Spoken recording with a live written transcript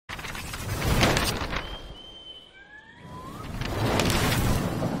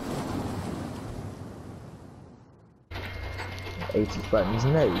his friends,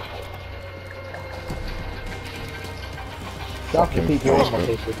 no. That's the people on my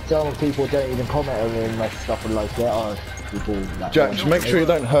Facebook. Some people don't even comment on it and stuff like that. Or people like Jack, just make sure you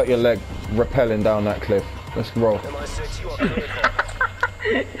don't hurt your leg rappelling down that cliff. Let's roll.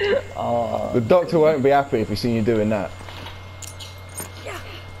 Oh. The doctor won't be happy if he's seen you doing that.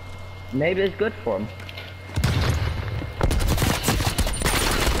 Maybe it's good for him.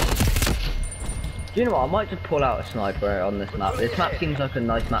 Do you know what? I might just pull out a sniper on this map. This map seems like a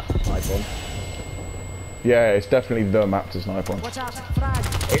nice map to snipe on. Yeah, it's definitely the map to snipe on. Watch out, frag.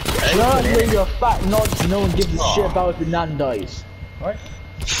 Not when you're fat nuts, no one gives a shit about if Nan dies. Right?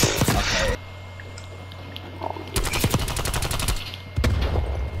 Okay.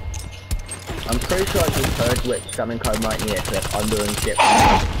 I'm pretty sure I just heard which something code might near cliff. I'm doing shit.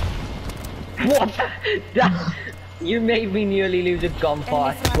 What? That, you made me nearly lose a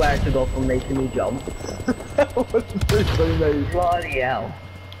gunfight. I swear to God for making me jump. That was the first time I made. Bloody hell.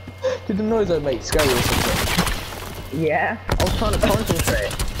 Did the noise I make scary or something? Yeah, I was trying to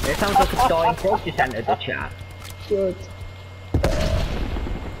concentrate. It sounds like a dying frog just entered the chat. Good.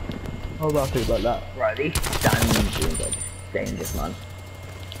 How about you about that? Right, these stands doing good. Dangerous, man.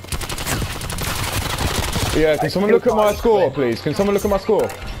 Yeah, can someone look at my score, please? Can someone look at my score?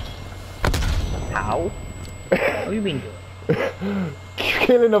 How? What do you mean?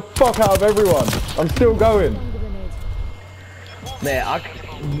 Killing the fuck out of everyone. I'm still going. Mate, I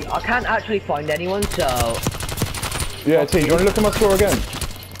can't actually find anyone, so... Yeah, T, do you want to look at my score again?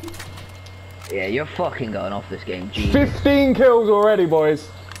 Yeah, you're fucking going off this game, Jesus. 15 kills already, boys.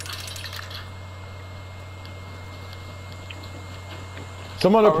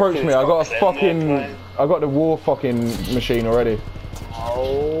 Someone approached me, I got a fucking... I got the war fucking machine already.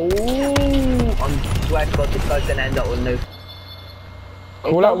 Oh, I'm swear to God this guy's gonna end up with no...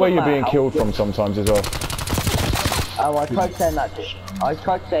 Call out where you're being killed from sometimes as well. Oh, I tried saying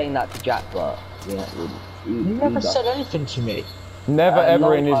that to Jack, but... Yeah, you never said anything to me. Never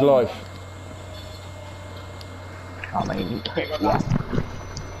ever in his life. I mean, yeah.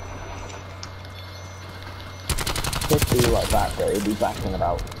 Just be like that, though. He'll be back in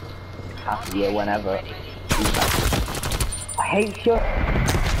about half a year, whenever. I hate you.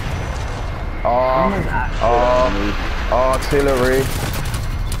 Artillery.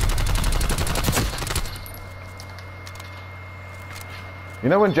 You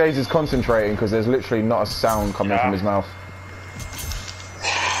know when Jays is concentrating because there's literally not a sound coming from his mouth.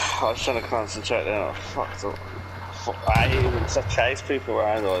 I was trying to concentrate there. I fucked up. I even to chase people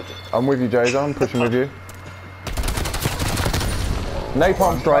around. I'm with you, Jays. I'm pushing with you.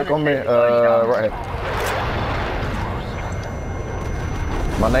 Napalm strike on me. Right here.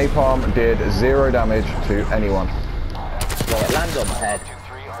 My napalm did 0 damage to anyone. Well, it landed on my head.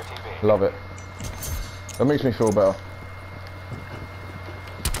 Love it. That makes me feel better.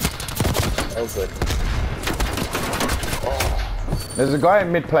 Oh, good. Oh. There's a guy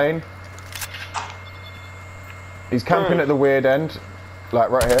in mid plane. He's camping at the weird end, like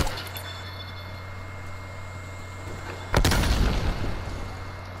right here.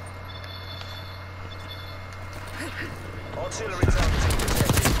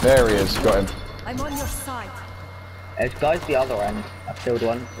 There he is, got him. I'm on your side. There's guys the other end. I killed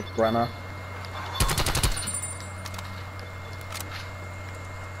one with Brenner.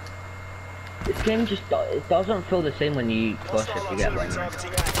 This game just it doesn't feel the same when you push if you get one.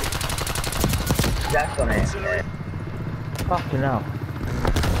 That's on it. Yeah. Fucking hell.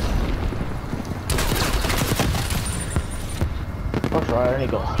 That's right, I only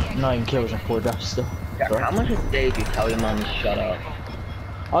got 9 kills and 4 deaths still. Jack, how much a day do you tell your mum to shut up?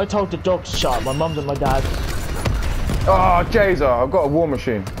 I told the dog to shut up, my mum's and my dad. Oh, Jazer, I've got a war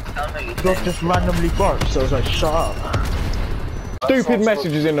machine. The dog just randomly barked, so I was like, shut up. Stupid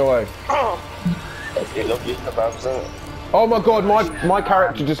messages in the way. Oh my god, my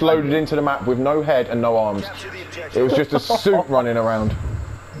character just loaded into the map with no head and no arms. It was just a suit running around.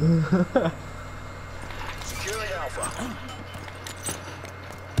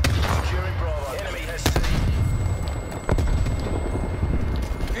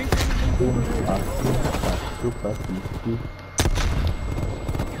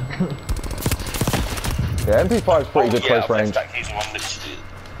 Yeah, MP5 is pretty good close range.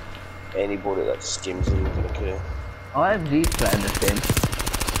 Anybody that skims in for the kill. I have these playing this game.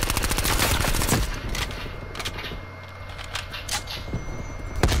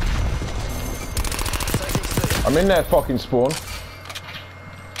 I'm in their fucking spawn.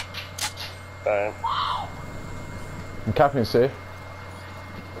 Damn. I'm capping C.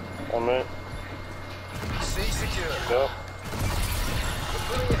 I'm in. C secure. Go.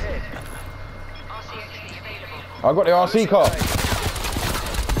 I got the RC car.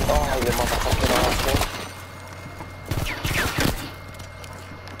 Oh, you motherfucking asshole.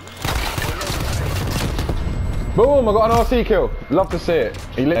 Boom, I got an RC kill. Love to see it.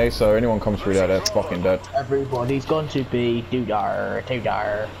 He lit, so anyone comes through there, they're fucking dead. Everybody's going to be doo-dar,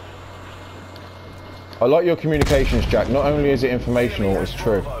 doo-dar. I like your communications, Jack. Not only is it informational, it's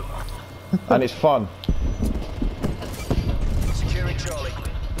true. And it's fun. Securing Charlie.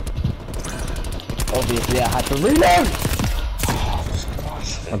 Obviously, I had to reload!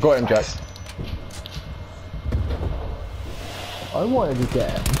 I got him, Jack. I wanted to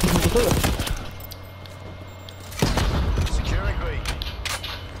get him. Securing B.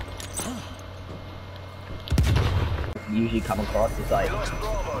 Usually come across as like, We lost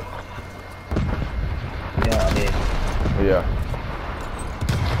Bravo. you know what I mean? Yeah.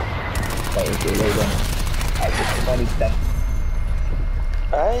 Like, if you're reading, like, it's funny stuff.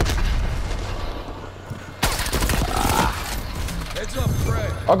 Hey? Heads up,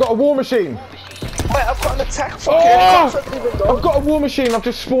 Fred. I got a war machine. Mate, I've got an attack fucking Oh! helicopter even though. I've got a war machine. I've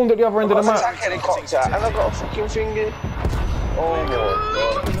just spawned at the other end of the I've got an map. attack helicopter and I've got a fucking thingy. Oh my god.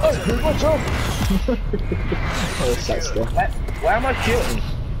 Oh, watch out. Oh, that's good. Where am I shooting?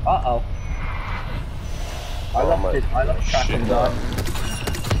 Uh-oh. I lost mate. it. I lost track Shit, and no. gun.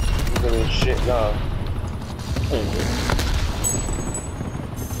 You're doing shit now.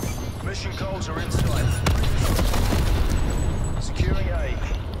 Mission goals are in sight. Securing A.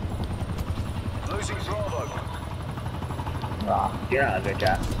 Losing Bravo. Ah, get out of here,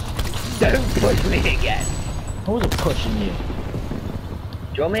 Jack. Don't push me again. I wasn't pushing you.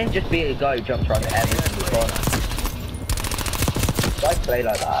 Do you want me to just be a guy who jumps around every single corner? I play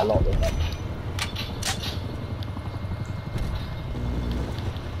like that a lot with them.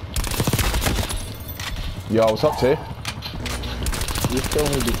 Yo, what's up, T? You still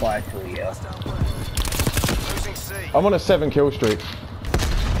need to be quiet for a year. Losing C. I'm on a 7 kill streak.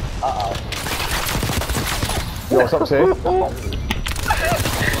 Uh-oh. Yo, what's up, T?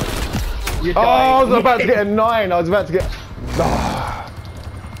 You're Oh, I dying. was about to get a 9. I was about to get... Ah.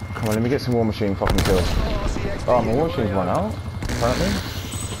 Come on, let me get some war machine fucking kills. Oh, my war machine's run out, apparently.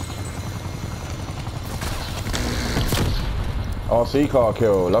 RC car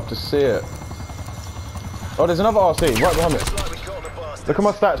kill, love to see it. Oh, there's another RC right behind me. Looks like we got the bastard. Look at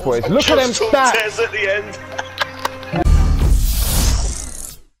my stats, boys. Look at them Just took stats. Tez at the end.